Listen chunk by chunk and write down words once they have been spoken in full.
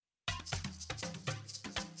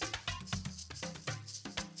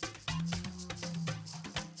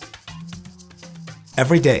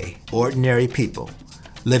Everyday, ordinary people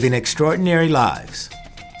living extraordinary lives.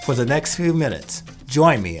 For the next few minutes,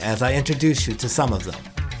 join me as I introduce you to some of them.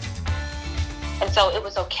 And so it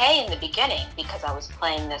was okay in the beginning because I was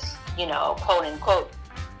playing this, quote unquote,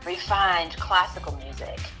 refined classical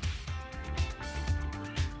music.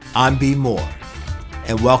 I'm B. Moore,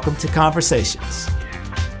 and welcome to Conversations.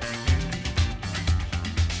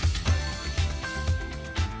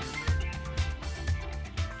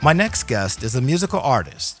 My next guest is a musical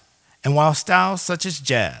artist, and while styles such as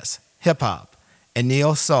jazz, hip-hop, and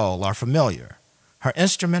neo-soul are familiar, her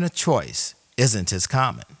instrument of choice isn't as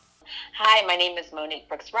common. Hi, my name is Monique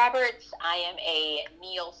Brooks Roberts. I am a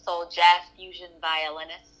neo-soul jazz fusion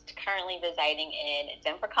violinist currently residing in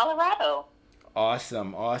Denver, Colorado.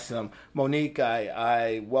 Awesome. Monique,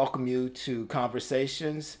 I welcome you to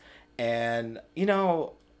Conversations, and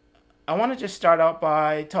I want to just start out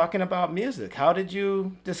by talking about music. How did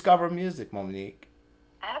you discover music, Monique?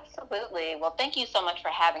 Absolutely. Well, thank you so much for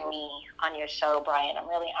having me on your show, Brian. I'm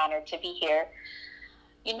really honored to be here.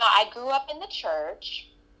 I grew up in the church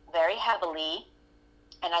very heavily,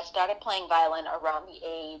 and I started playing violin around the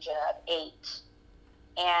age of 8.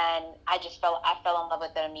 And I fell in love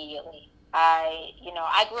with it immediately.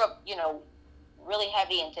 I grew up, really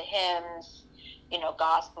heavy into hymns,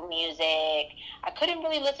 gospel music. I couldn't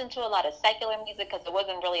really listen to a lot of secular music because it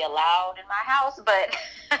wasn't really allowed in my house, but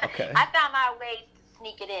okay. I found my ways to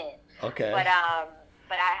sneak it in. Okay. But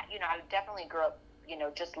I definitely grew up,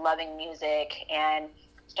 just loving music and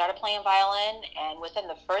started playing violin. And within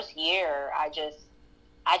the first year, I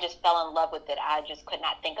just fell in love with it. I just could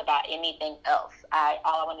not think about anything else.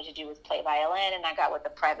 All I wanted to do was play violin, and I got with a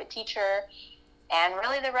private teacher. And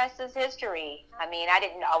really, the rest is history. I mean, I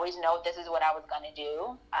didn't always know this is what I was going to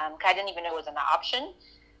do. I didn't even know it was an option.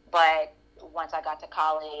 But once I got to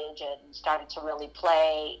college and started to really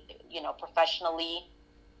play, professionally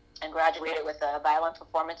and graduated with a violin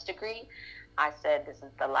performance degree, I said, this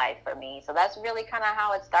is the life for me. So that's really kind of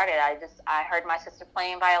how it started. I heard my sister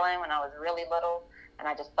playing violin when I was really little, and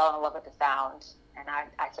I just fell in love with the sound. And I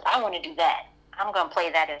said, I want to do that. I'm going to play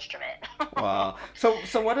that instrument. Wow.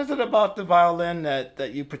 So what is it about the violin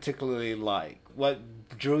that you particularly like? What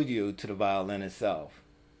drew you to the violin itself?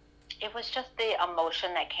 It was just the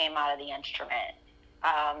emotion that came out of the instrument.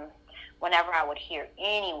 Whenever I would hear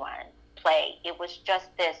anyone play, it was just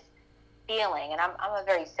this feeling. And I'm a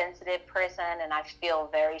very sensitive person, and I feel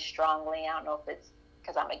very strongly. I don't know if it's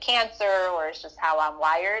because I'm a Cancer or it's just how I'm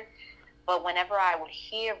wired. But whenever I would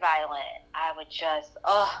hear violin, I would just,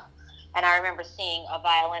 And I remember seeing a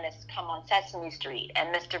violinist come on Sesame Street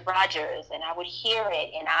and Mr. Rogers, and I would hear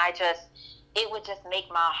it, and it would just make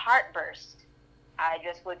my heart burst. I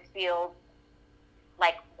just would feel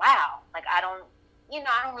like, wow, like I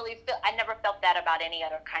never felt that about any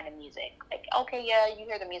other kind of music. Like, okay, yeah, you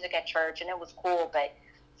hear the music at church, and it was cool, but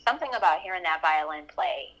something about hearing that violin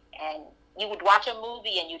play, and you would watch a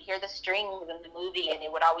movie, and you'd hear the strings in the movie, and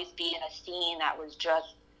it would always be in a scene that was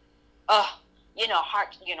just,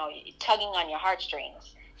 tugging on your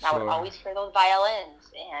heartstrings. And Sure. I would always hear those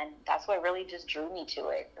violins, and that's what really just drew me to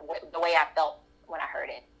it, the way I felt when I heard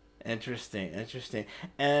it. Interesting.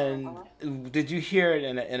 And did you hear it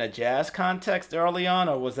in a jazz context early on,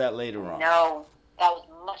 or was that later on? No, that was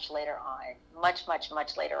much later on. Much, much,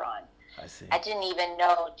 much later on. I see. I didn't even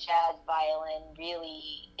know jazz violin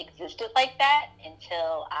really existed like that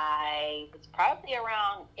until I was probably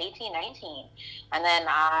around 18, 19. And then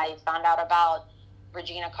I found out about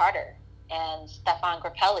Regina Carter and Stefan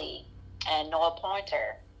Grappelli and Noah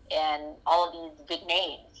Pointer and all of these big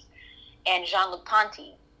names and Jean-Luc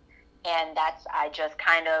Ponty. And I just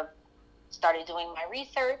kind of started doing my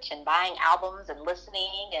research and buying albums and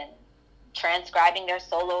listening and transcribing their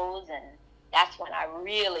solos. And that's when I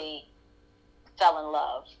really fell in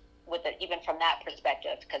love with it, even from that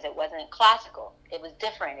perspective, because it wasn't classical. It was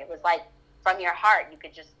different. It was like from your heart. You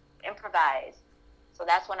could just improvise. So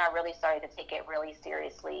that's when I really started to take it really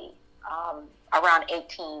seriously, around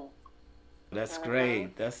 18. That's Mm-hmm.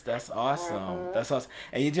 great. That's awesome. Mm-hmm. That's awesome.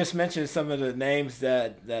 And you just mentioned some of the names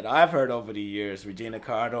that I've heard over the years: Regina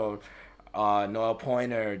Carter, Noah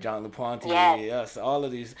Pointer, Jean-Luc Ponty. Yes, all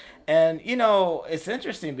of these. And it's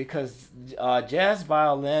interesting because jazz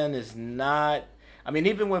violin is not. I mean,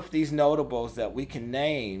 even with these notables that we can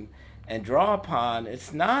name and draw upon,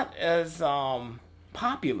 it's not as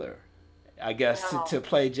popular, I guess, No. to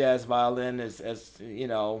play jazz violin as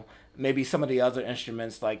maybe some of the other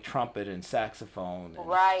instruments like trumpet and saxophone.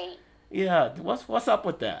 Right. Yeah, what's up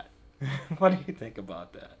with that? What do you think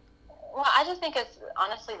about that? Well, I just think it's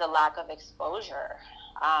honestly the lack of exposure.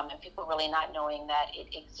 and people really not knowing that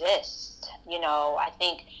it exists. I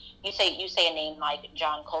think you say a name like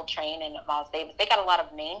John Coltrane and Miles Davis. They got a lot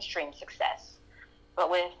of mainstream success, but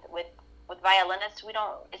with violinists, we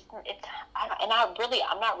don't. I'm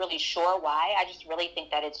not really sure why. I just really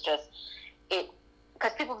think that it's just it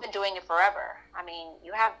because people have been doing it forever. I mean,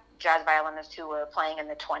 you have jazz violinists who were playing in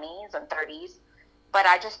the 20s and 30s, but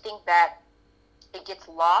I just think that it gets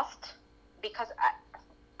lost because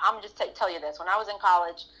I'm just tell you this. When I was in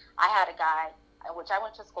college, I had a guy, which I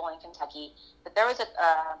went to school in Kentucky, but there was a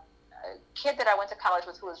kid that I went to college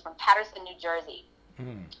with who was from Paterson, New Jersey.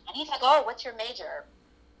 And he's like, oh, what's your major?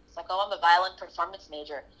 It's like, oh, I'm a violin performance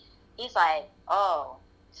major. He's like, oh,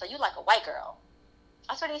 so you like a white girl.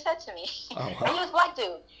 That's what he said to me. Oh, wow. And he was a black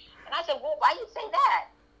dude. And I said, well, why you say that?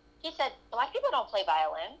 He said, black people don't play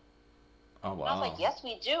violin. Oh, wow. And I was like, yes,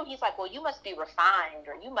 we do. He's like, well, you must be refined,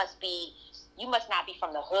 or you must not be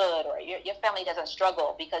from the hood, or your family doesn't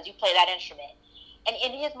struggle because you play that instrument. And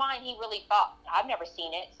in his mind, he really thought, I've never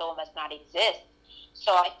seen it, so it must not exist.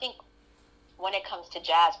 So I think when it comes to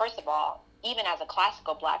jazz, first of all, even as a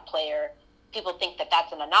classical black player, people think that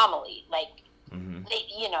that's an anomaly. Like, they,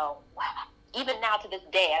 even now to this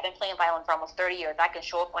day, I've been playing violin for almost 30 years. I can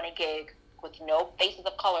show up on a gig with no faces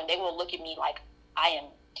of color, and they will look at me like I am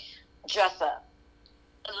just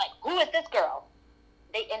like, who is this girl?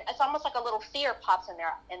 And it's almost like a little fear pops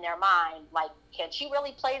in their mind, like, can she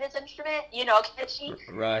really play this instrument? Can she?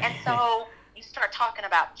 Right. And so you start talking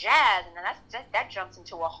about jazz, and then that jumps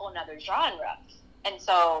into a whole nother genre. And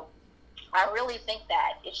so I really think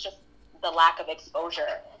that it's just the lack of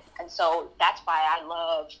exposure. And so that's why I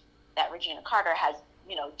love that Regina Carter has,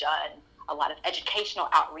 done a lot of educational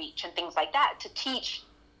outreach and things like that to teach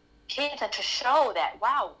kids and to show that,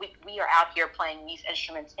 wow, we are out here playing these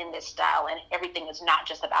instruments in this style, and everything is not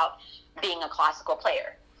just about being a classical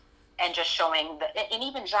player. And just showing and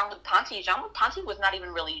even Jean-Luc Ponty was not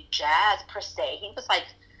even really jazz per se. He was like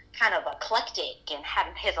kind of eclectic and had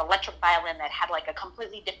his electric violin that had like a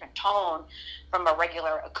completely different tone from a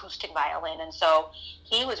regular acoustic violin. And so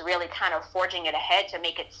he was really kind of forging it ahead to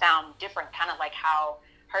make it sound different, kind of like how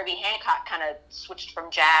Herbie Hancock kind of switched from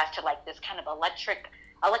jazz to like this kind of electronic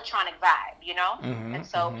vibe, And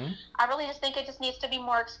so I really just think it just needs to be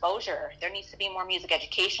more exposure. There needs to be more music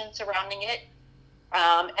education surrounding it.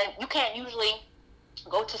 And you can't usually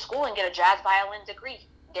go to school and get a jazz violin degree.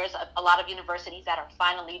 There's a lot of universities that are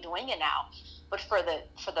finally doing it now. But for the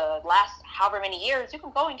last however many years, you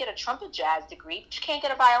can go and get a trumpet jazz degree, but you can't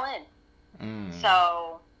get a violin.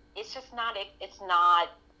 So it's just not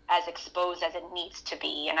as exposed as it needs to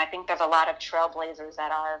be. And I think there's a lot of trailblazers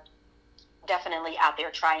that are definitely out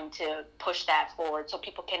there trying to push that forward so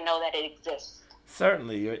people can know that it exists.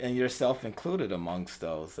 Certainly, and yourself included amongst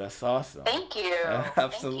those. That's awesome. Thank you.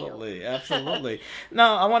 Absolutely, Thank you. Absolutely.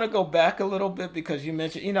 Now, I want to go back a little bit because you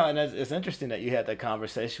mentioned, and it's interesting that you had that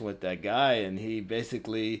conversation with that guy, and he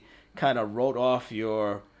basically kind of wrote off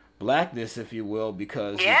your blackness, if you will,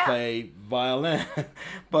 because you play violin.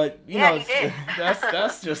 But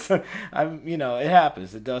that's just, it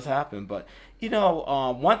happens. It does happen. But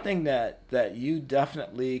one thing that you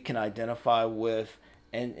definitely can identify with.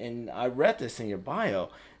 And I read this in your bio,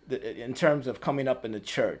 in terms of coming up in the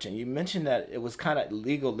church, and you mentioned that it was kind of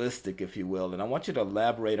legalistic, if you will, and I want you to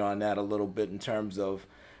elaborate on that a little bit in terms of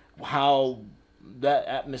how that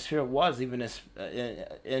atmosphere was, even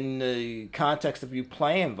in the context of you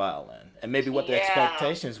playing violin, and maybe what the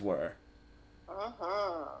expectations were.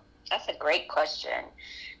 That's a great question.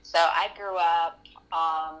 So I grew up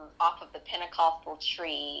off of the Pentecostal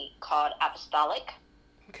tree called Apostolic.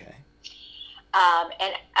 Okay.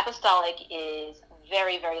 And Apostolic is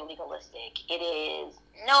very, very legalistic. It is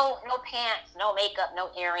no pants, no makeup, no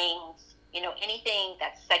earrings. Anything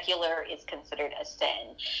that's secular is considered a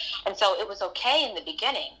sin. And so it was okay in the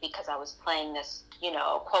beginning because I was playing this,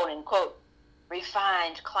 quote unquote,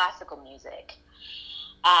 refined classical music.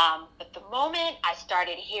 But the moment I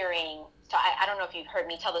started hearing, so I don't know if you've heard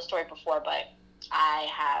me tell the story before, but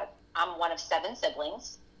I'm one of 7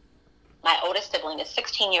 siblings. My oldest sibling is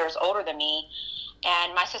 16 years older than me,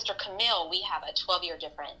 and my sister Camille, we have a 12-year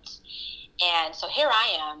difference. And so here I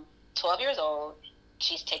am, 12 years old.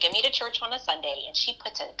 She's taking me to church on a Sunday, and she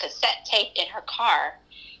puts a cassette tape in her car,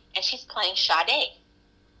 and she's playing Sade.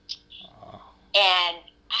 And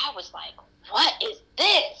I was like, what is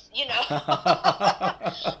this? I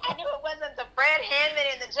knew it wasn't the Fred Hammond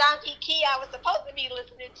and the John P. Key I was supposed to be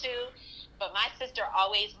listening to. But my sister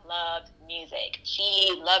always loved music.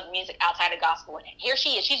 She loved music outside of gospel. And here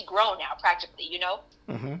she is. She's grown now, practically,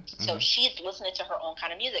 So she's listening to her own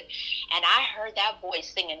kind of music. And I heard that voice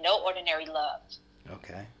singing No Ordinary Love.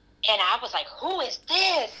 Okay. And I was like, who is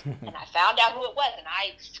this? And I found out who it was, and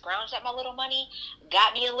I scrounged up my little money,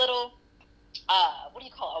 got me a little, what do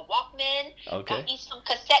you call it, a Walkman, got Okay. me some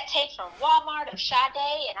cassette tapes from Walmart of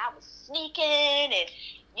Sade, and I was sneaking and,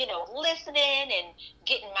 listening and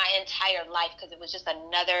getting my entire life, because it was just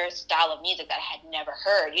another style of music that I had never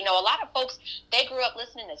heard. A lot of folks, they grew up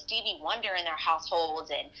listening to Stevie Wonder in their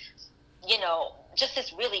households and, just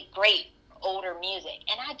this really great older music,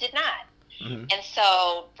 and I did not. Hmm. And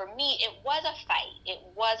so for me, it was a fight. It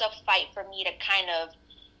was a fight for me to kind of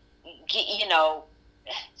get,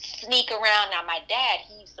 sneak around. Now, my dad,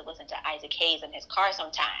 he used to listen to Isaac Hayes in his car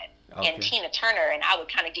sometime, and Okay. Tina Turner, and I would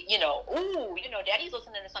kind of get, ooh, daddy's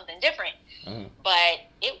listening to something different. Hmm. But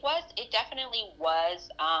it definitely was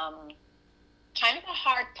kind of a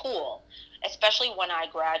hard pull, especially when I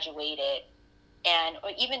graduated, and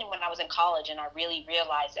even when I was in college, and I really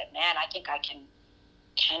realized that, man, I think I can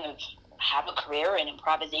kind of have a career in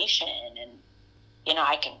improvisation, and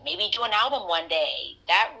I can maybe do an album one day.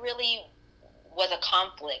 That really was a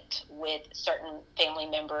conflict with certain family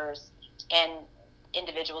members and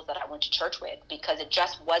individuals that I went to church with, because it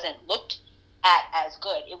just wasn't looked at as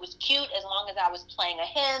good. It was cute as long as I was playing a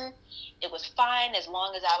hymn. It was fine as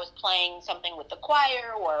long as I was playing something with the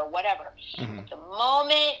choir or whatever. Hmm. But the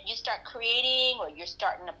moment you start creating, or you're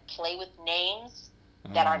starting to play with names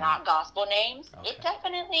that are not gospel names, Okay. it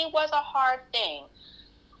definitely was a hard thing.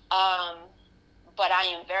 But I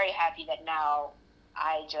am very happy that now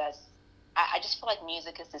I just feel like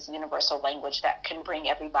music is this universal language that can bring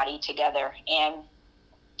everybody together. And,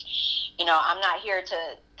 I'm not here to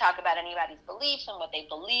talk about anybody's beliefs and what they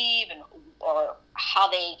believe, or how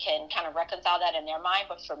they can kind of reconcile that in their mind.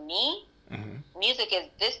 But for me, Hmm. music is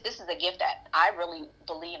this is a gift that I really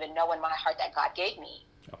believe and know in my heart that God gave me.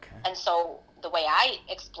 Okay. And so the way I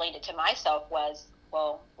explained it to myself was,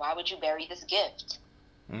 well, why would you bury this gift?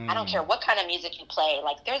 I don't care what kind of music you play.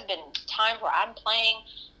 Like, there's been times where I'm playing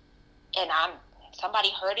and somebody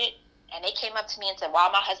heard it and they came up to me and said, wow,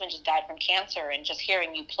 my husband just died from cancer, and just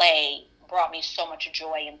hearing you play brought me so much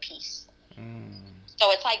joy and peace.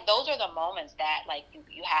 So it's like, those are the moments that, like,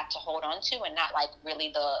 you have to hold on to, and not like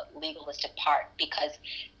really the legalistic part, because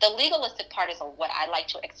the legalistic part is what I like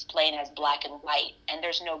to explain as black and white, and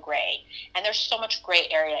there's no gray, and there's so much gray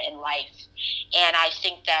area in life. And I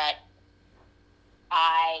think that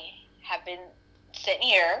I have been sitting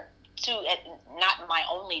here not my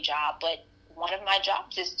only job, but one of my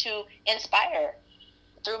jobs is to inspire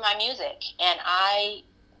through my music, and I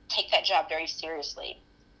take that job very seriously.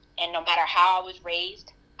 And no matter how I was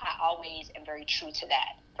raised, I always am very true to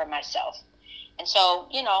that for myself. And so,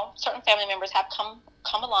 certain family members have come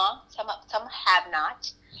along, some have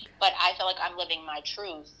not, but I feel like I'm living my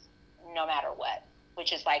truth no matter what,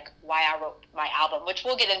 which is like why I wrote my album, which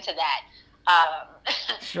we'll get into that.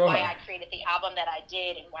 Sure. Why I created the album that I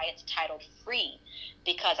did, and why it's titled Free,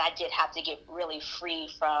 because I did have to get really free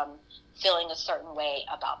from feeling a certain way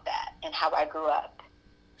about that and how I grew up.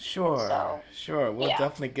 Sure, So, sure. We'll yeah.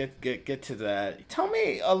 definitely get to that. Tell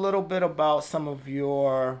me a little bit about some of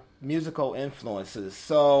your musical influences.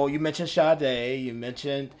 So you mentioned Sade. You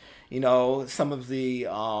mentioned, some of the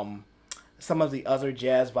other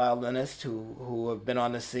jazz violinists who have been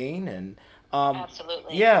on the scene, and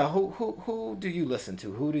Absolutely. yeah. Who do you listen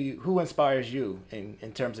to? Who inspires you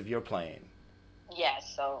in terms of your playing?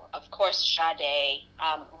 Yes, so of course Sade,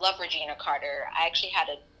 love Regina Carter. I actually had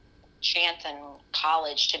a chance in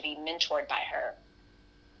college to be mentored by her,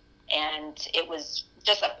 and it was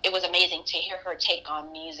amazing to hear her take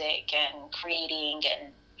on music and creating.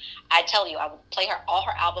 And I tell you, I would play her all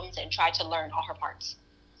her albums and try to learn all her parts,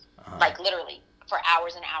 Uh, like literally for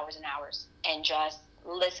hours and hours and hours, and just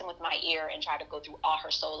listen with my ear and try to go through all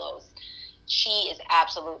her solos. She is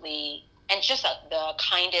absolutely, and just the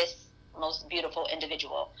kindest, most beautiful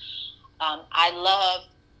individual. I love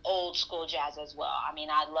old school jazz as well. I mean,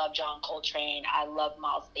 I love John Coltrane. I love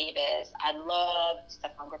Miles Davis. I love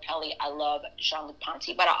Stefan Grappelli. I love Jean-Luc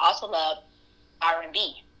Ponty. But I also love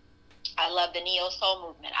R&B. I love the neo soul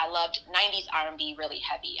movement. I loved 90s R&B really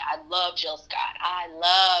heavy. I love Jill Scott. I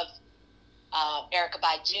love Erica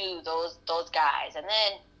Badu. Those guys. And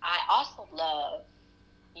then I also love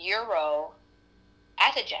Euro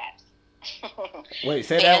acid jazz. Wait,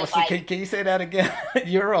 say that. Bands like, Can you say that again?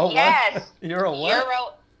 Euro what? yes, Euro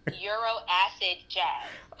what? Euro acid jazz.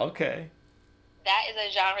 Okay. That is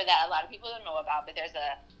a genre that a lot of people don't know about, but there's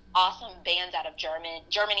a awesome bands out of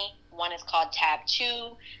Germany. One is called Tab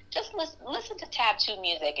 2. Just listen to Tab 2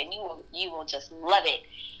 music, and you will just love it.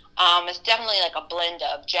 It's definitely like a blend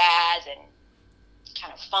of jazz and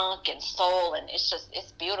kind of funk and soul, and it's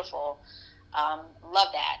beautiful. Love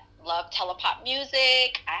that. love telepop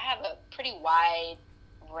music. I have a pretty wide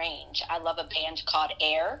range. I love a band called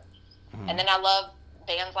Air. And then I love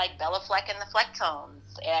bands like Bella Fleck and the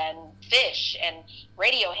Flecktones and Fish and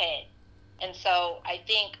Radiohead. And so I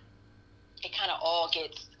think it kind of all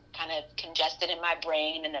gets kind of congested in my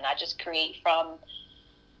brain, and then I just create from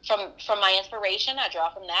my inspiration. I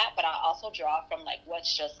draw from that, but I also draw from like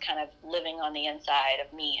what's just kind of living on the inside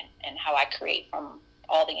of me, and how I create from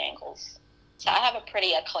all the angles. So I have a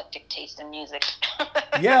pretty eclectic taste in music.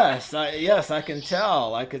 Yes, I can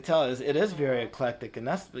tell. I could tell it is very eclectic, and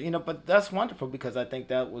that's, but that's wonderful, because I think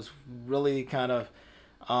that was really kind of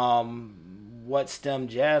what stemmed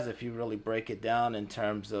jazz, if you really break it down in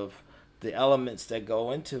terms of the elements that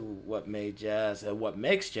go into what made jazz and what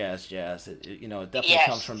makes jazz. It definitely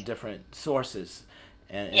comes from different sources,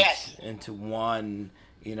 and it's into one,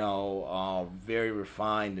 very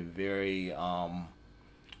refined and very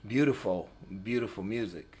beautiful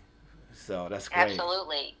music. So that's great.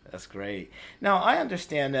 Absolutely. That's great. Now, I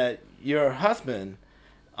understand that your husband,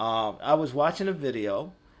 I was watching a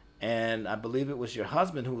video, and I believe it was your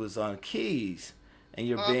husband who was on keys in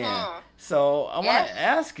your band. So I want to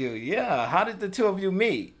ask you, how did the two of you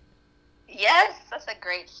meet? Yes, that's a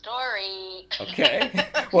great story. Okay.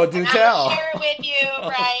 Well, do tell. I'll share it with you,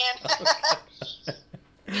 Brian.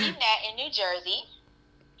 We met in New Jersey.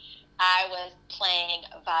 I was playing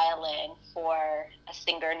violin for a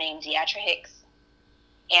singer named Deatra Hicks,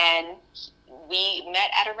 and we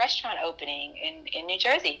met at a restaurant opening in New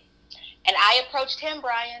Jersey. And I approached him,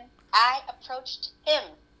 Brian. I approached him.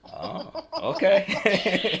 Oh, okay.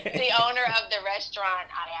 The owner of the restaurant,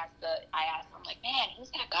 I asked him, I'm like, man, who's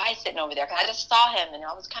that guy sitting over there? Because I just saw him, and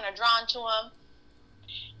I was kind of drawn to him.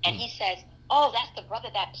 And he says, oh, that's the brother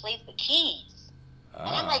that plays the keys. And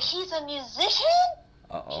I'm like, he's a musician?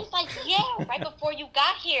 Uh-oh. He's like, yeah, right before you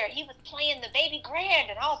got here, he was playing the Baby Grand.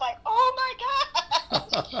 And I was like, oh, my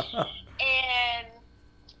God. And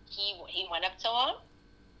he went up to him,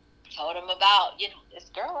 told him about, this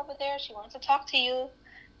girl over there, she wants to talk to you.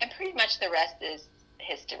 And pretty much the rest is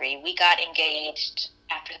history. We got engaged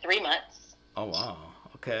after 3 months. Oh, wow.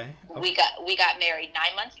 Okay. We got married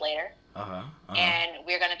 9 months later. And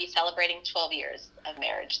we're going to be celebrating 12 years of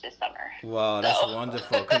marriage this summer. Wow, that's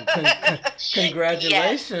wonderful.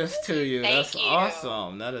 Congratulations to you. That's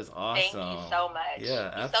awesome. That is awesome. Thank you so much. Yeah,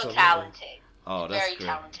 absolutely. He's so talented. Oh, that's very great.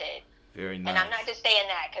 Talented. Very nice. And I'm not just saying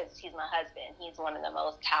that because he's my husband. He's one of the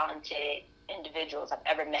most talented individuals I've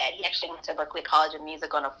ever met. He actually went to Berklee College of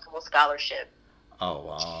Music on a full scholarship. Oh,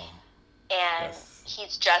 wow. And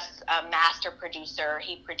he's just a master producer.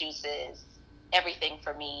 He produces everything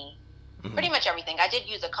for me. Pretty much everything. I did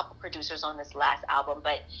use a couple producers on this last album,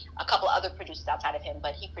 but a couple other producers outside of him,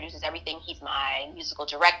 but he produces everything. He's my musical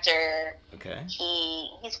director. Okay.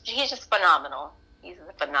 He's just phenomenal. He's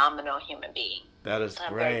a phenomenal human being. That is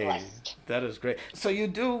great. That is great. So you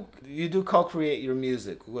do co-create your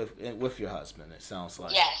music with your husband, it sounds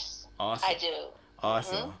like. Yes. Awesome. I do.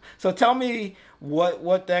 Awesome. So tell me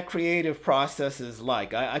what that creative process is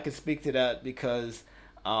like. I can speak to that because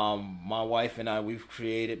my wife and I, we've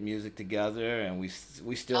created music together, and we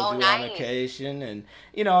still do on occasion, and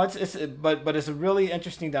but it's a really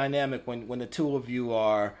interesting dynamic when the two of you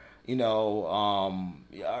are,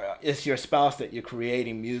 it's your spouse that you're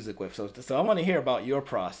creating music with. So I want to hear about your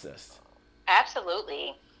process.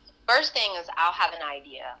 Absolutely. First thing is I'll have an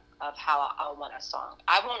idea of how I want a song.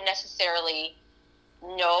 I won't necessarily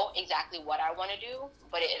know exactly what I want to do,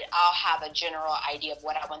 but I'll have a general idea of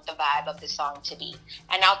what I want the vibe of the song to be.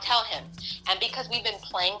 And I'll tell him. And because we've been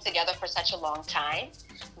playing together for such a long time,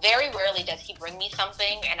 very rarely does he bring me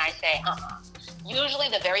something and I say, Usually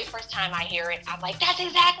the very first time I hear it, I'm like, that's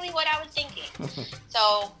exactly what I was thinking.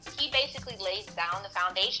 So he basically lays down the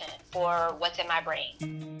foundation for what's in my brain.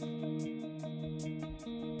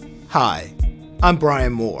 Hi, I'm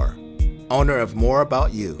Brian Moore, owner of More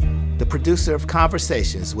About You, the producer of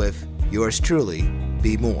Conversations with yours truly,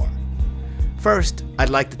 B. Moore. First, I'd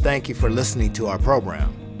like to thank you for listening to our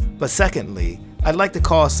program. But secondly, I'd like to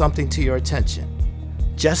call something to your attention.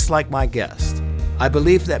 Just like my guest, I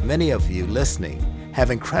believe that many of you listening have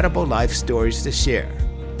incredible life stories to share.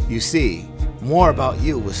 You see, More About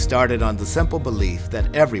You was started on the simple belief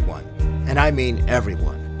that everyone, and I mean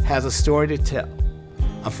everyone, has a story to tell.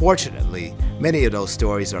 Unfortunately, many of those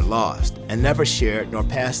stories are lost and never shared nor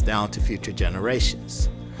passed down to future generations.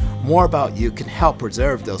 More About You can help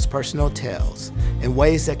preserve those personal tales in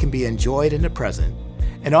ways that can be enjoyed in the present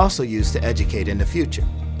and also used to educate in the future.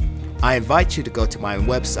 I invite you to go to my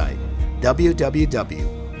website,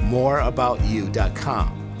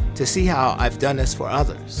 www.moreaboutyou.com, to see how I've done this for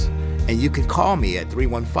others. And you can call me at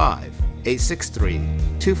 315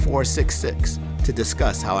 863-2466 to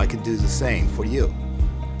discuss how I can do the same for you.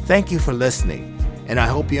 Thank you for listening, and I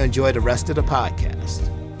hope you enjoy the rest of the podcast.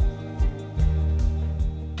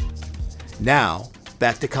 Now,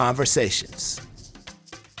 back to Conversations.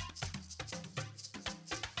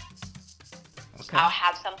 I'll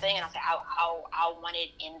have something and I'll say, I want it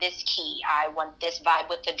in this key. I want this vibe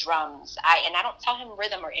with the drums. I don't tell him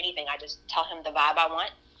rhythm or anything. I just tell him the vibe I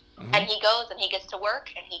want. Mm-hmm. And he goes and he gets to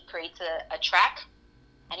work and he creates a track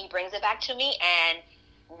and he brings it back to me. And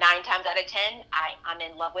 9 times out of 10, I'm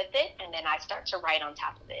in love with it. And then I start to write on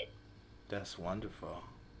top of it. That's wonderful.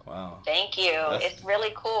 Wow. Thank you. It's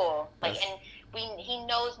really cool. He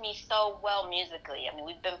knows me so well musically. I mean,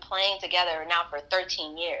 we've been playing together now for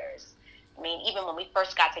 13 years. I mean, even when we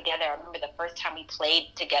first got together, I remember the first time we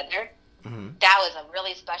played together. Mm-hmm. That was a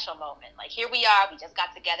really special moment. Like, here we are, we just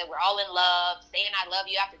got together, we're all in love, saying I love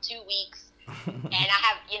you after 2 weeks. And I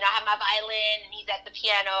have my violin, and he's at the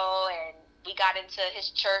piano, and we got into his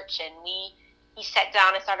church, and he sat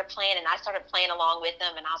down and started playing, and I started playing along with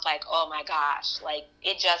him, and I was like, oh my gosh, like,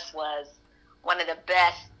 it just was one of the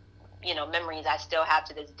best, memories I still have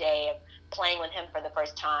to this day of playing with him for the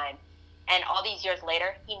first time. And all these years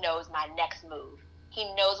later, he knows my next move.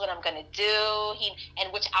 He knows what I'm gonna do.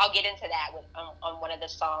 Which I'll get into that with on one of the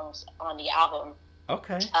songs on the album.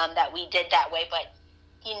 Okay. That we did that way, but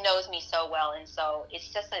he knows me so well, and so I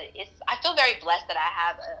feel very blessed that I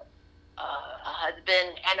have a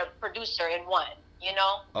husband and a producer in one.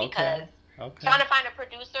 Because trying to find a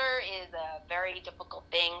producer is a very difficult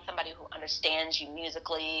thing. Somebody who understands you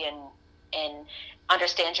musically and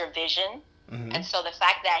understands your vision. Mm-hmm. And so the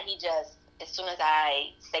fact that he just, as soon as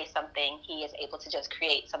I say something, he is able to just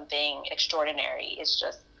create something extraordinary. It's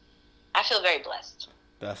just, I feel very blessed.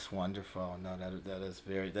 That's wonderful. No, that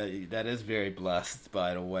is very blessed,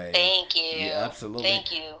 by the way. Thank you. Yeah, absolutely.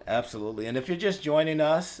 Thank you. Absolutely. And if you're just joining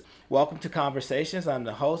us, welcome to Conversations. I'm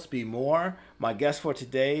the host, B. Moore. My guest for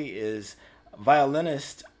today is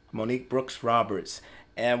violinist Monique Brooks Roberts,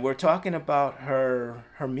 and we're talking about her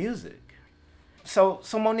music. So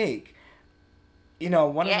Monique,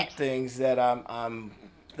 one of the things that I'm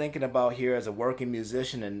thinking about here as a working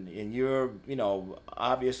musician, and you're,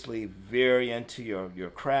 obviously very into your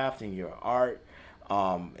craft and your art,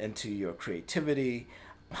 into your creativity.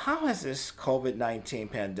 How has this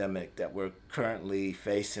COVID-19 pandemic that we're currently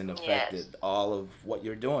facing affected all of what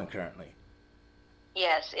you're doing currently?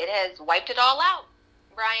 Yes, it has wiped it all out,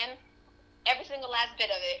 Brian. Every single last bit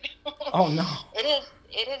of it. Oh, no. It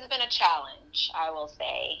has been a challenge, I will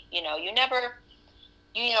say.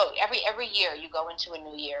 Every year you go into a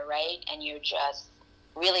new year, right? And you're just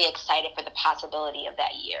really excited for the possibility of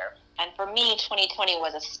that year. And for me, 2020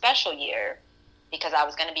 was a special year because I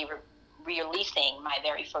was going to be releasing my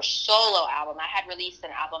very first solo album. I had released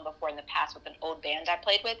an album before in the past with an old band I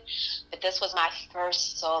played with, but this was my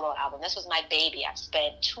first solo album. This was my baby. I've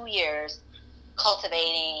spent 2 years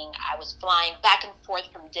cultivating. I was flying back and forth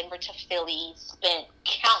from Denver to Philly, spent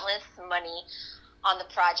countless money on the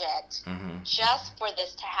project just for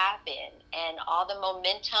this to happen, and all the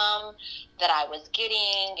momentum that I was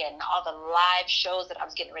getting and all the live shows that I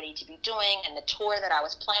was getting ready to be doing and the tour that I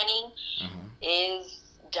was planning is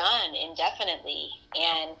done indefinitely.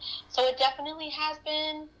 And so it definitely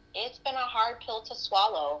it's been a hard pill to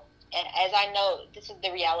swallow, and as I know, this is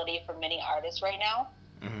the reality for many artists right now.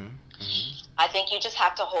 I think you just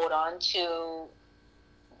have to hold on to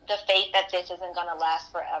the faith that this isn't going to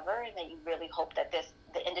last forever, and that you really hope that the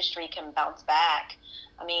industry can bounce back.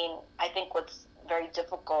 I mean, I think what's very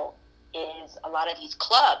difficult is a lot of these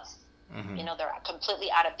clubs, they're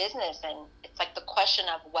completely out of business, and it's like the question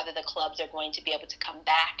of whether the clubs are going to be able to come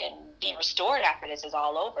back and be restored after this is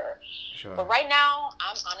all over. Sure. But right now,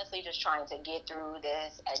 I'm honestly just trying to get through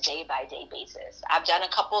this a day-by-day basis. I've done a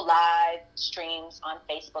couple live streams on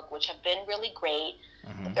Facebook, which have been really great.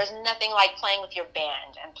 But there's nothing like playing with your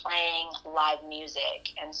band and playing live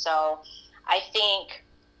music. And so I think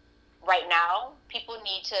right now, people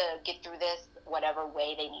need to get through this whatever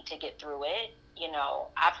way they need to get through it.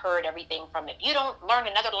 I've heard everything from, if you don't learn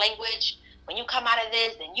another language when you come out of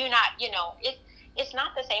this, then you're not, it's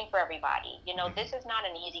not the same for everybody. This is not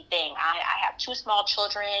an easy thing. I have 2 small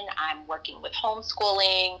children. I'm working with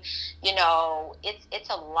homeschooling. It's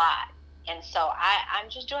a lot. And so I'm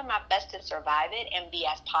just doing my best to survive it and be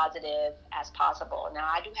as positive as possible. Now,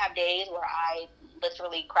 I do have days where I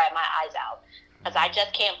literally cry my eyes out because I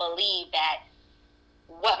just can't believe that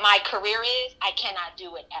what my career is, I cannot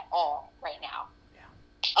do it at all right now.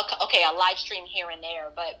 Yeah. Okay, a live stream here and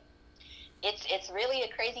there, but it's really a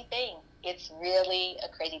crazy thing. It's really a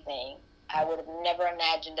crazy thing. I would have never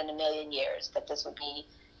imagined in a million years that this would be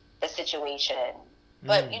the situation.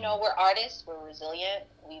 But we're artists. We're resilient.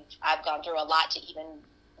 I've gone through a lot to even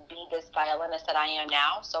be this violinist that I am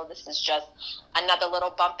now. So this is just another little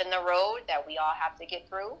bump in the road that we all have to get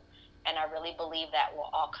through. And I really believe that we'll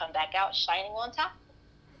all come back out shining on top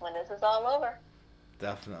when this is all over.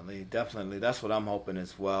 Definitely, definitely. That's what I'm hoping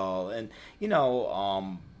as well. And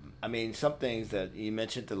I mean, some things that you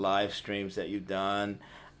mentioned, the live streams that you've done,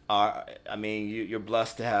 are. I mean, you're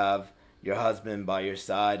blessed to have your husband by your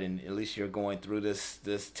side, and at least you're going through this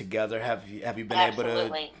together. Have you been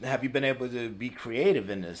Absolutely. able to be creative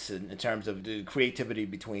in this in terms of the creativity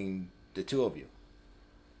between the two of you?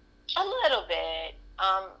 A little bit.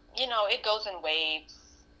 It goes in waves.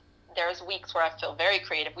 There's weeks where I feel very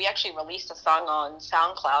creative. We actually released a song on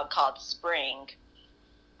SoundCloud called Spring,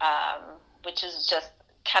 which is just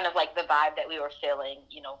kind of like the vibe that we were feeling.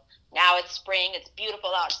 Now it's spring, it's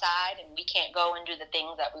beautiful outside, and we can't go and do the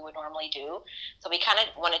things that we would normally do. So we kind of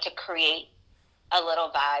wanted to create a little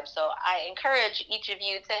vibe. So I encourage each of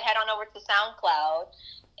you to head on over to SoundCloud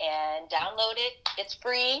and download it. It's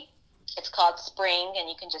free. It's called Spring, and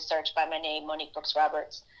you can just search by my name, Monique Brooks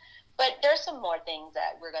Roberts. But there's some more things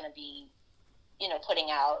that we're going to be, putting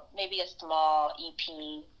out. Maybe a small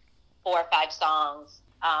EP, 4 or 5 songs.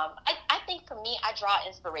 I think for me, I draw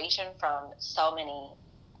inspiration from so many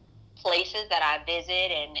places that I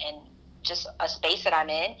visit and just a space that I'm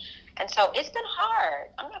in. And so it's been hard.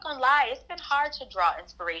 I'm not going to lie. It's been hard to draw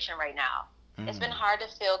inspiration right now. Mm-hmm. It's been hard to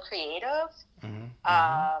feel creative.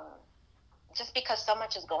 Mm-hmm. Just because so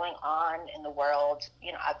much is going on in the world.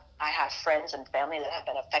 I have friends and family that have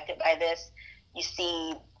been affected by this. You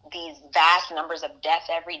see these vast numbers of death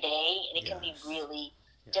every day, and it can be really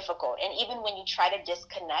difficult. And even when you try to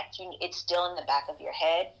disconnect, it's still in the back of your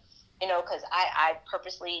head, because I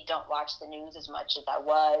purposely don't watch the news as much as I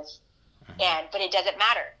was. But it doesn't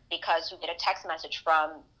matter, because you get a text message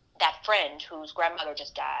from that friend whose grandmother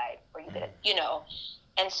just died, or you get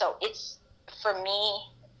and so it's, for me,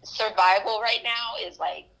 survival right now is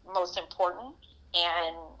like most important.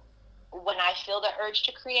 And when I feel the urge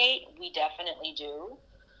to create, we definitely do.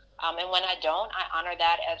 And when I don't, I honor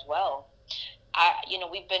that as well.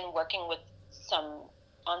 We've been working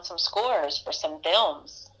on some scores for some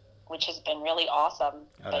films, which has been really awesome.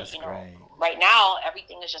 Oh, that's great. Right now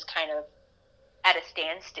everything is just kind of at a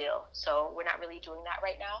standstill, so we're not really doing that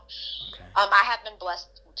right now. Okay. I have been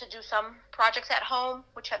blessed to do some projects at home,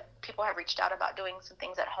 people have reached out about doing some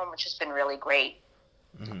things at home, which has been really great.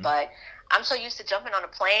 Mm-hmm. But I'm so used to jumping on a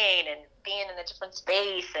plane and being in a different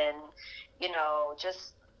space and,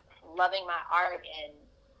 just loving my art and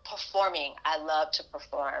performing. I love to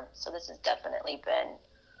perform. So this has definitely been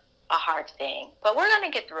a hard thing. But we're going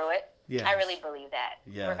to get through it. Yes. I really believe that.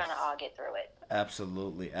 Yes. We're going to all get through it.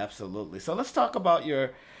 Absolutely, absolutely. So let's talk about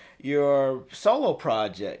your solo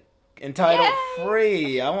project entitled Yay!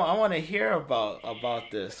 Free. I want to hear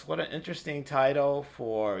about this. What an interesting title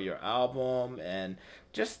for your album, and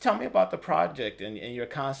just tell me about the project and your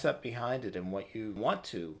concept behind it and what you want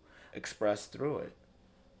to express through it.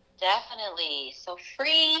 Definitely. So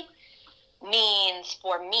free means,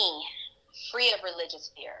 for me, free of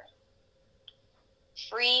religious fear.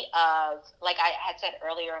 Free of, like I had said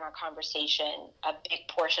earlier in our conversation, a big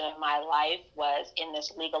portion of my life was in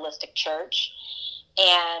this legalistic church.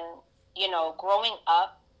 And, growing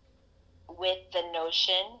up with the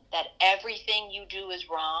notion that everything you do is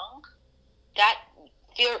wrong, that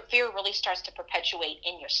fear really starts to perpetuate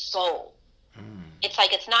in your soul. It's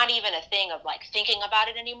like, it's not even a thing of like thinking about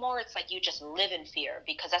it anymore. It's like you just live in fear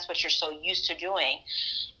because that's what you're so used to doing,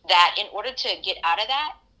 that in order to get out of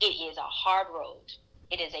that, it is a hard road.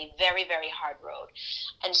 It is a very, very hard road.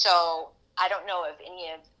 And so I don't know if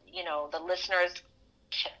any of, the listeners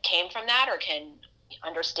came from that or can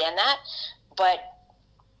understand that. But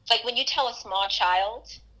it's like when you tell a small child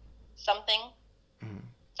something,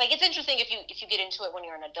 it's like, it's interesting if you get into it when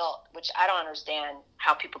you're an adult, which I don't understand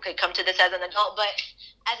how people could come to this as an adult. But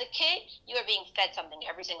as a kid, you are being fed something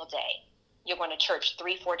every single day. You're going to church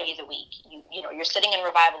 3-4 days a week. You're sitting in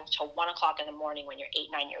revival till 1:00 in the morning when you're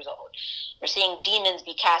 8-9 years old. You're seeing demons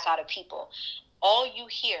be cast out of people. All you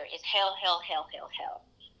hear is hell, hell, hell, hell, hell.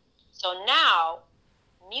 So now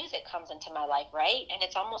music comes into my life, right? And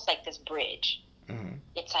it's almost like this bridge. Mm-hmm.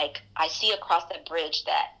 It's like I see across that bridge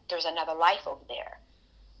that there's another life over there.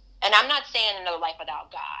 And I'm not saying another life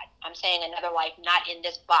without God. I'm saying another life not in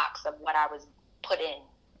this box of what I was put in.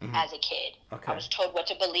 Mm-hmm. As a kid. Okay. I was told what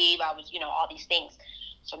to believe. I was, all these things.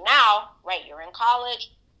 So now, right, you're in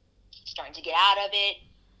college, starting to get out of it,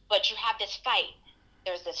 but you have this fight.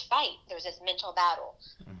 There's this mental battle.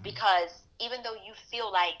 Mm-hmm. Because even though you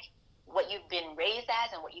feel like what you've been raised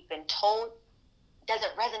as and what you've been told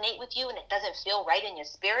doesn't resonate with you and it doesn't feel right in your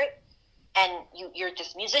spirit, and you're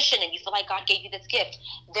this musician and you feel like God gave you this gift,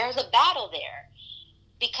 there's a battle there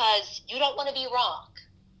because you don't want to be wrong.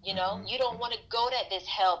 You know, you don't want to go to this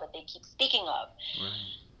hell that they keep speaking of. Right.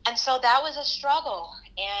 And so that was a struggle.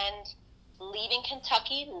 And leaving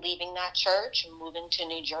Kentucky, leaving that church, moving to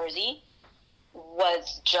New Jersey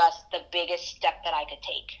was just the biggest step that I could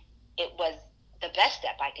take. It was the best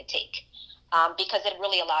step I could take because it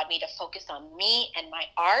really allowed me to focus on me and my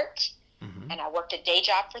art. And I worked a day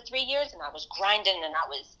job for 3 years, and I was grinding, and I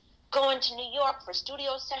was going to New York for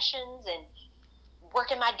studio sessions and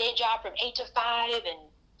working my day job from 8 to 5 and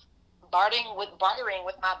bartering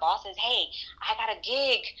with my bosses. Hey, I got a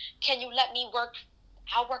gig. Can you let me work?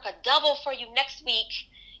 I'll work a double for you next week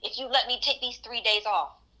if you let me take these 3 days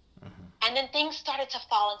off. And then things started to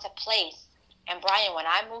fall into place. And Brian, when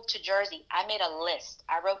I moved to Jersey, I made a list.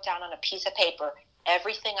 I wrote down on a piece of paper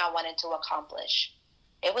everything I wanted to accomplish.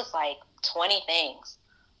 It was like 20 things.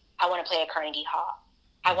 I want to play at Carnegie Hall.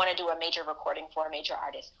 I want to do a major recording for a major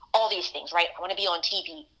artist. All these things, right? I want to be on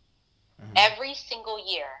TV. Every single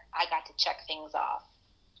year, I got to check things off.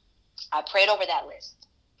 I prayed over that list.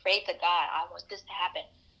 Prayed to God, I want this to happen.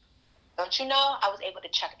 Don't you know, I was able to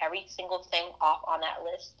check every single thing off on that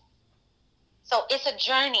list. So it's a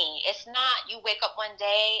journey. It's not you wake up one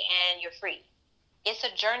day and you're free. It's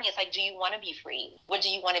a journey. It's like, do you want to be free? What do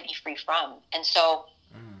you want to be free from? And so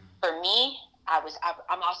for me, I was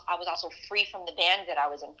also free from the band that I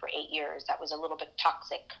was in for 8 years. That was a little bit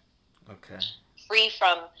toxic. Okay. Free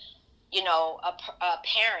from, you know, a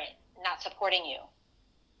parent not supporting you.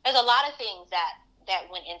 There's a lot of things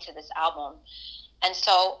that went into this album. And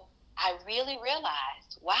so I really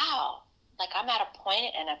realized, wow, like I'm at a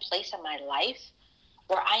point and a place in my life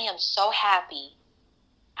where I am so happy.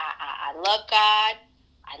 I love God.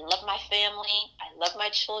 I love my family. I love my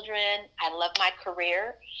children. I love my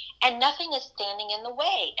career. And nothing is standing in the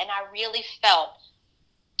way. And I really felt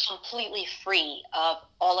completely free of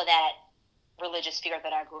all of that religious fear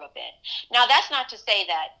that I grew up in. Now, that's not to say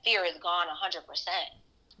that fear is gone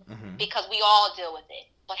 100%, because we all deal with it.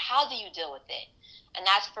 But how do you deal with it? And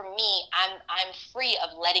that's, for me, I'm free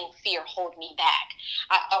of letting fear hold me back.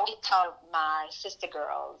 I always tell my sister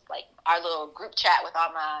girls, like our little group chat with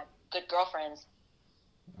all my good girlfriends,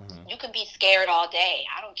 you can be scared all day.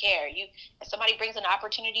 I don't care. If somebody brings an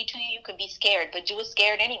opportunity to you, you can be scared, but do it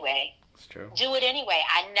scared anyway. It's true. Do it anyway.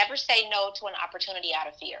 I never say no to an opportunity out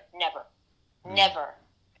of fear. Never. Never.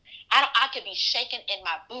 I could be shaking in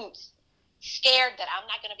my boots, scared that I'm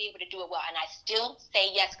not going to be able to do it well, and I still say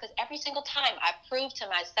yes, because every single time I prove to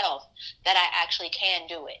myself that I actually can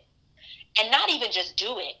do it. And not even just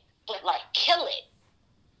do it, but like kill it.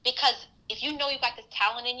 Because if you know you got this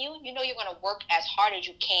talent in you, you know you're going to work as hard as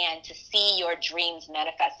you can to see your dreams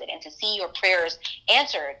manifested and to see your prayers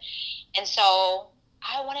answered. And so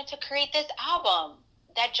I wanted to create this album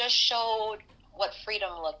that just showed what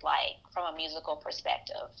freedom looked like from a musical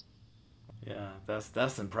perspective. Yeah,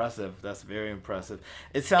 that's impressive. That's very impressive.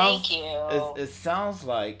 It sounds. Thank you. It sounds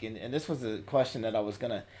like, and this was a question that I was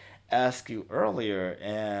gonna ask you earlier,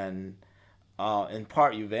 and in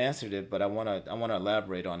part you've answered it, but I wanna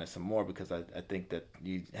elaborate on it some more because I think that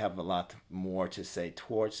you have a lot more to say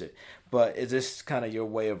towards it. But is this kind of your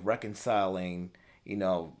way of reconciling, you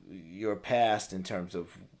know, your past in terms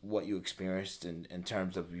of what you experienced in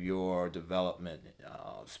terms of your development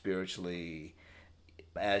spiritually,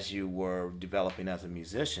 as you were developing as a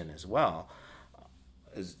musician as well?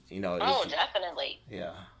 Definitely.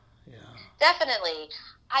 Yeah. Definitely.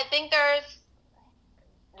 I think there's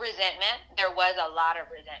resentment. There was a lot of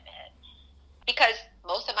resentment because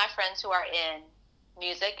most of my friends who are in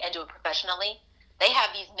music and do it professionally, they have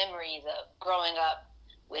these memories of growing up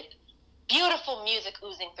with beautiful music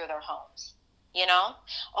oozing through their homes. You know?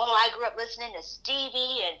 Oh, I grew up listening to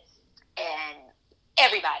Stevie and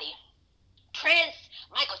everybody. Prince,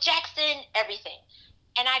 Michael Jackson, everything.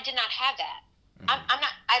 And I did not have that.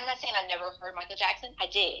 I'm not saying I never heard Michael Jackson. I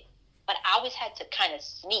did. But I always had to kind of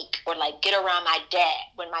sneak or like get around my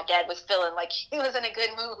dad when my dad was feeling like he was in a good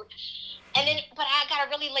mood. But I got a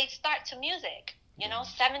really late start to music. You know,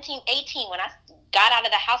 17, 18, when I got out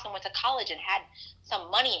of the house and went to college and had some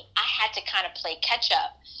money, I had to kind of play catch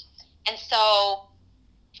up. And so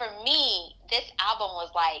for me, this album was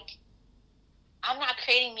like, I'm not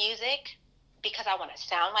creating music because I want to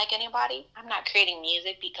sound like anybody. I'm not creating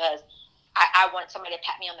music because I want somebody to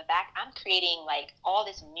pat me on the back. I'm creating like all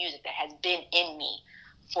this music that has been in me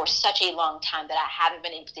for such a long time that I haven't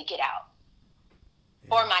been able to get out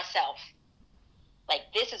for myself.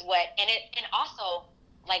 Like this is what, and also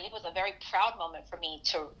like it was a very proud moment for me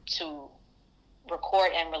to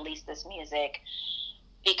record and release this music.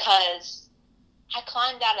 because I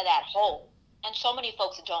climbed out of that hole, and so many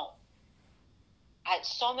folks don't.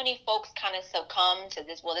 So many folks kind of succumb to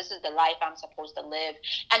this. Well, this is the life I'm supposed to live,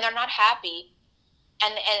 and they're not happy,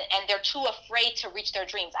 and they're too afraid to reach their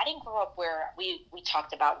dreams. I didn't grow up where we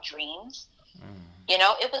talked about dreams. You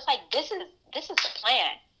know, it was like, this is the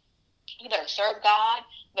plan. You better serve God.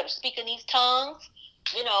 You better speak in these tongues.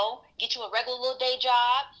 You know, get you a regular little day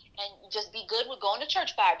job and just be good with going to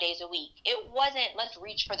church 5 days a week. It wasn't, let's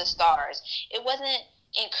reach for the stars. It wasn't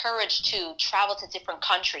encouraged to travel to different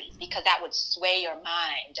countries, because that would sway your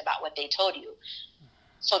mind about what they told you.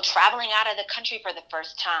 So traveling out of the country for the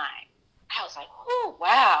first time, I was like, oh,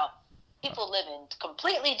 wow. People living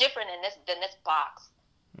completely different than this box.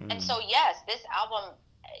 And so, yes, this album,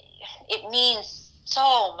 it means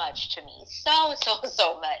so much to me. So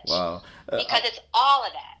much. Wow. Because it's all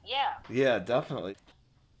of that. Yeah. Yeah, definitely.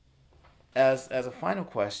 As a final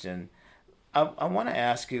question, I want to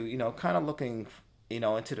ask you, kind of looking,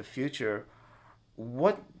 into the future,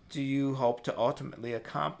 what do you hope to ultimately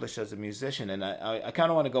accomplish as a musician? And I kind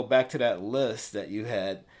of want to go back to that list that you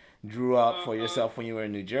had drew up for yourself when you were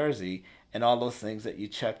in New Jersey, and all those things that you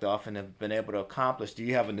checked off and have been able to accomplish. Do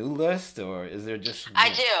you have a new list, or is there just...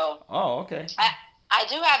 I do. Oh, okay. I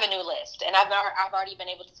do have a new list, and I've already been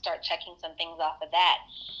able to start checking some things off of that.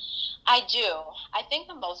 I do. I think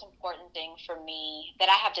the most important thing for me that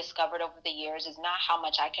I have discovered over the years is not how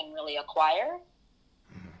much I can really acquire,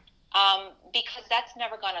 because that's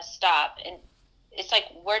never going to stop. And it's like,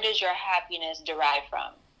 where does your happiness derive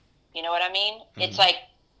from? You know what I mean? Mm-hmm. It's like,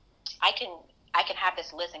 I can have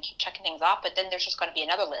this list and keep checking things off, but then there's just going to be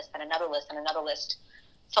another list and another list and another list.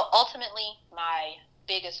 So ultimately, my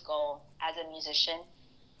biggest goal as a musician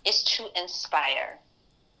is to inspire.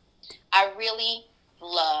 I really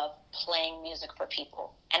love playing music for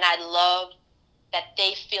people, and I love that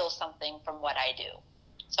they feel something from what I do.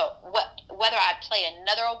 So whether I play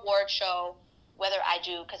another award show, whether I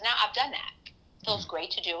do, because now I've done that. It feels great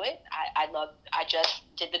to do it. I just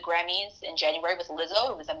did the Grammys in January with Lizzo.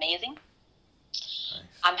 It was amazing. Nice.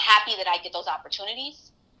 I'm happy that I get those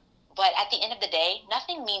opportunities. But at the end of the day,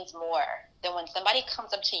 nothing means more than when somebody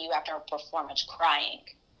comes up to you after a performance crying,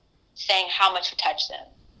 saying how much you touched them.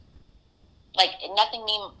 Like, nothing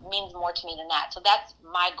means more to me than that. So that's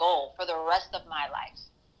my goal for the rest of my life,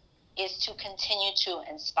 is to continue to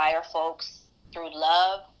inspire folks through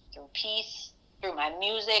love, through peace, through my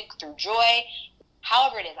music, through joy,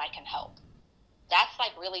 however it is I can help. That's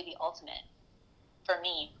like really the ultimate. For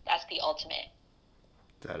me, that's the ultimate.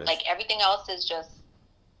 That is. Like, everything else is just,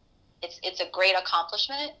 it's a great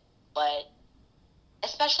accomplishment, but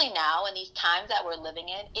especially now in these times that we're living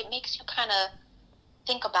in, it makes you kind of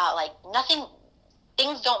think about, like,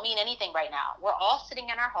 things don't mean anything right now. We're all sitting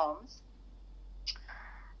in our homes.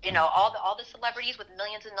 You know, all the celebrities with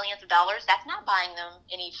millions and millions of dollars, that's not buying them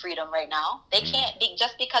any freedom right now. They can't be,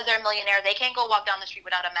 just because they're millionaires, they can't go walk down the street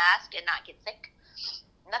without a mask and not get sick.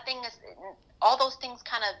 All those things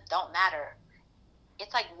kind of don't matter.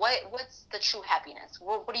 It's like, what's the true happiness?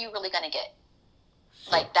 What are you really going to get?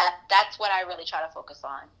 Sure. Like, that's what I really try to focus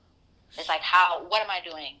on. It's like, what am I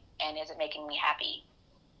doing? And is it making me happy?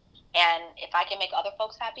 And if I can make other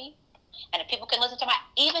folks happy, and if people can listen to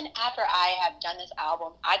even after I have done this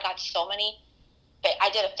album, I got so many, I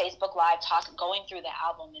did a Facebook Live going through the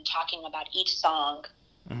album and talking about each song.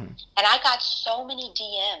 Mm-hmm. And I got so many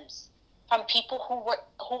DMs from people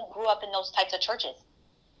who grew up in those types of churches.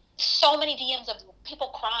 So many DMs of people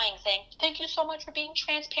crying, saying, thank you so much for being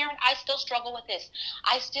transparent. I still struggle with this.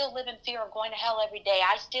 I still live in fear of going to hell every day.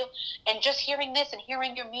 And just hearing this and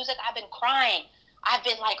hearing your music, I've been crying. I've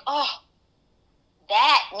been like, oh,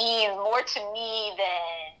 that means more to me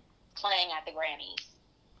than playing at the Grammys.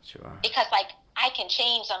 Sure. Because, like, I can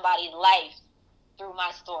change somebody's life through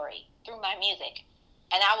my story, through my music.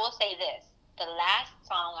 And I will say this, the last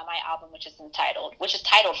song on my album, which is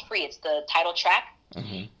titled Free, it's the title track.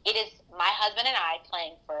 Mm-hmm. It is my husband and I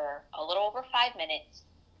playing for a little over 5 minutes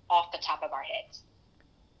off the top of our heads.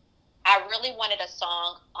 I really wanted a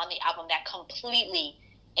song on the album that completely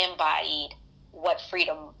embodied what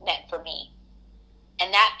freedom meant for me.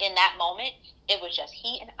 And that in that moment, it was just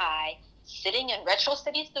he and I sitting in Retro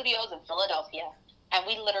City Studios in Philadelphia, and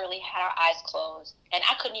we literally had our eyes closed. And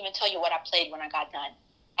I couldn't even tell you what I played when I got done.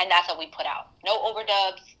 And that's what we put out. No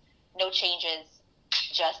overdubs, no changes,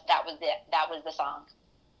 just that was it. That was the song.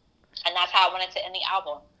 And that's how I wanted to end the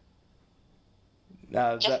album.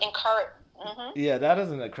 Now, just encourage. Mm-hmm. Yeah, that is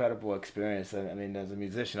an incredible experience. I mean, as a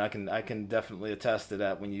musician, I can definitely attest to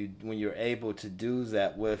that. When you're able to do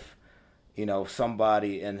that with,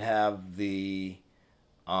 somebody and have the,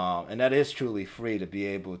 and that is truly free to be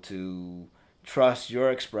able to trust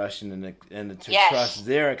your expression and to Yes. trust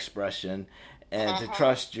their expression and to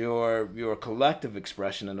trust your collective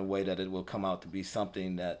expression in a way that it will come out to be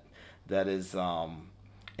something that is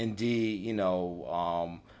indeed,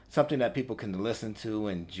 something that people can listen to,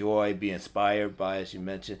 enjoy, be inspired by, as you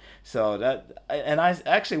mentioned. So and I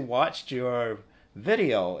actually watched your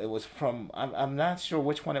video. It was from, I'm not sure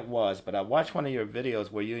which one it was, but I watched one of your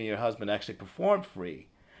videos where you and your husband actually performed Free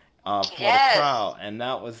for the Yes. crowd, and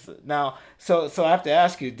that was now. So I have to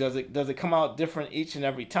ask you, does it come out different each and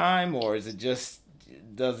every time, or is it just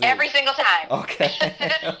does it? Every single time. Okay.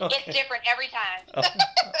 It's Okay. different every time.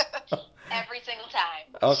 Every single time.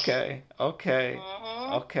 Okay. Okay.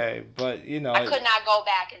 Hmm Okay. But I could not go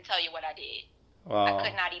back and tell you what I did. I well,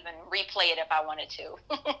 could not even replay it if I wanted to.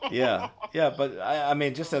 yeah, yeah. But I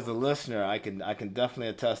mean, just as a listener, I can definitely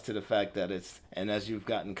attest to the fact that and as you've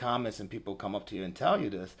gotten comments and people come up to you and tell you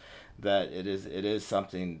this, that it is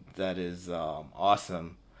something that is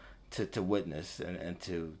awesome to witness and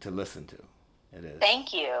to listen to. It is.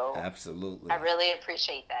 Thank you. Absolutely. I really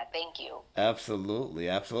appreciate that. Thank you. Absolutely,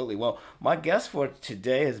 absolutely. Well, my guest for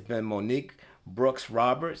today has been Monique Brooks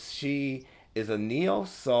Roberts. She is a neo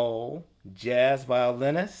soul jazz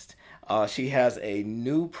violinist. She has a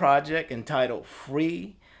new project entitled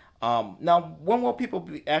Free. Now, when will people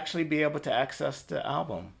actually be able to access the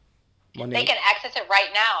album, They Monique? can access it right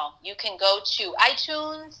now. You can go to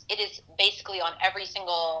iTunes. It is basically on every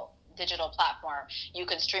single digital platform. You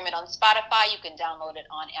can stream it on Spotify. You can download it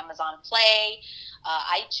on Amazon Play,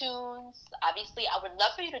 iTunes. Obviously, I would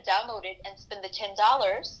love for you to download it and spend the $10.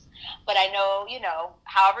 But I know,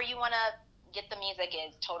 however you want to get the music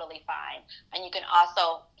is totally fine. And you can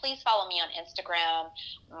also, please follow me on Instagram.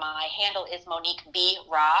 My handle is Monique B.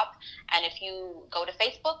 Rob. And if you go to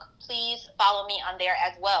Facebook, please follow me on there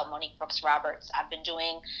as well, Monique Brooks Roberts. I've been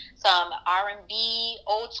doing some R&B,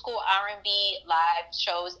 old school R&B live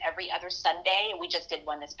shows every other Sunday. We just did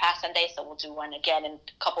one this past Sunday, so we'll do one again in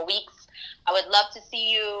a couple weeks. I would love to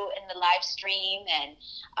see you in the live stream. And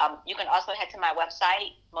you can also head to my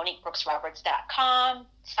website, MoniqueBrooksRoberts.com,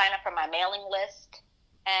 sign up for my mailing list,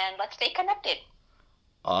 and let's stay connected.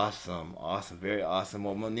 Awesome, awesome, very awesome.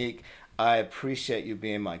 Well, Monique, I appreciate you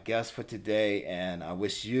being my guest for today, and I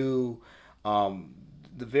wish you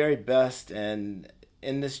the very best and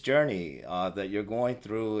in this journey that you're going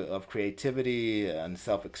through of creativity and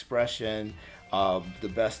self-expression. The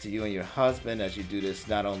best to you and your husband as you do this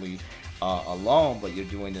not only alone, but you're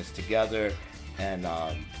doing this together, and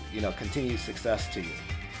continued success to you.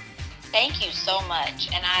 Thank you so much,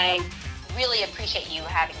 and I really appreciate you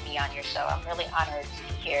having me on your show. I'm really honored to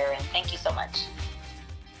be here, and thank you so much.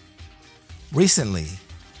 Recently,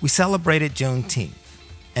 we celebrated Juneteenth,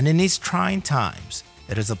 and in these trying times,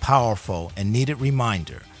 it is a powerful and needed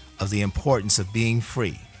reminder of the importance of being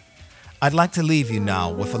free. I'd like to leave you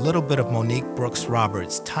now with a little bit of Monique Brooks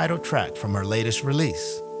Roberts' title track from her latest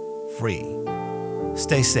release, Free.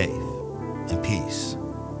 Stay safe and peace.